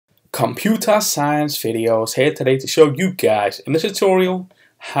Computer Science Videos here today to show you guys in this tutorial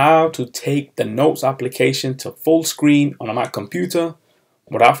how to take the notes application to full screen on a Mac computer.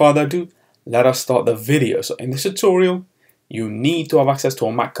 Without further ado, let us start the video. So in this tutorial, you need to have access to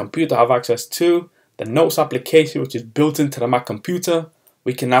a Mac computer, have access to the notes application which is built into the Mac computer.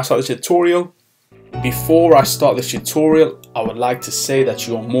 We can now start the tutorial. Before I start this tutorial, I would like to say that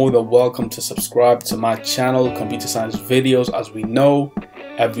you are more than welcome to subscribe to my channel, Computer Science Videos. As we know,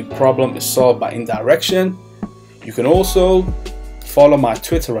 every problem is solved by indirection. You can also follow my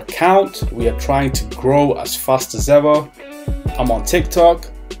Twitter account. We are trying to grow as fast as ever. I'm on TikTok.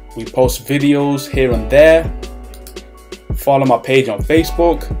 We post videos here and there. Follow my page on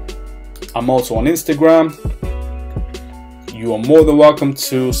Facebook. I'm also on Instagram. You are more than welcome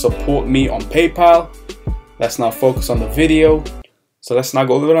to support me on PayPal. Let's now focus on the video. So let's now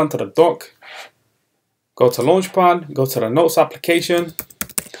go over onto the dock. Go to Launchpad, go to the Notes application,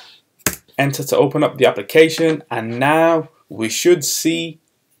 enter to open up the application, and now we should see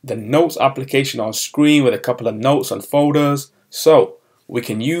the Notes application on screen with a couple of notes and folders. So we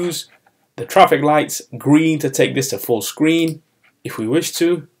can use the traffic lights green to take this to full screen if we wish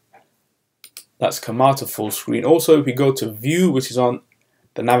to. Let's come out of full screen. Also, if we go to view, which is on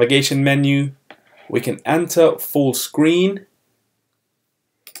the navigation menu, we can enter full screen.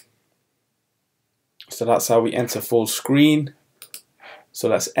 So that's how we enter full screen. So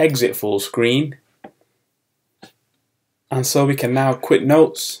let's exit full screen. And so we can now quit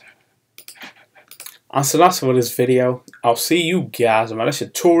notes. And so that's for this video. I'll see you guys in my next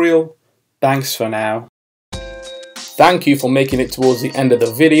tutorial. Thanks for now. Thank you for making it towards the end of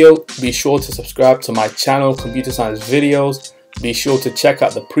the video. Be sure to subscribe to my channel, Computer Science Videos. Be sure to check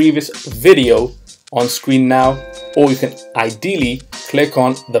out the previous video on screen now, or you can ideally click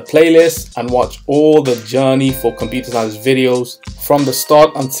on the playlist and watch all the journey for Computer Science Videos from the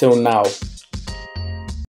start until now.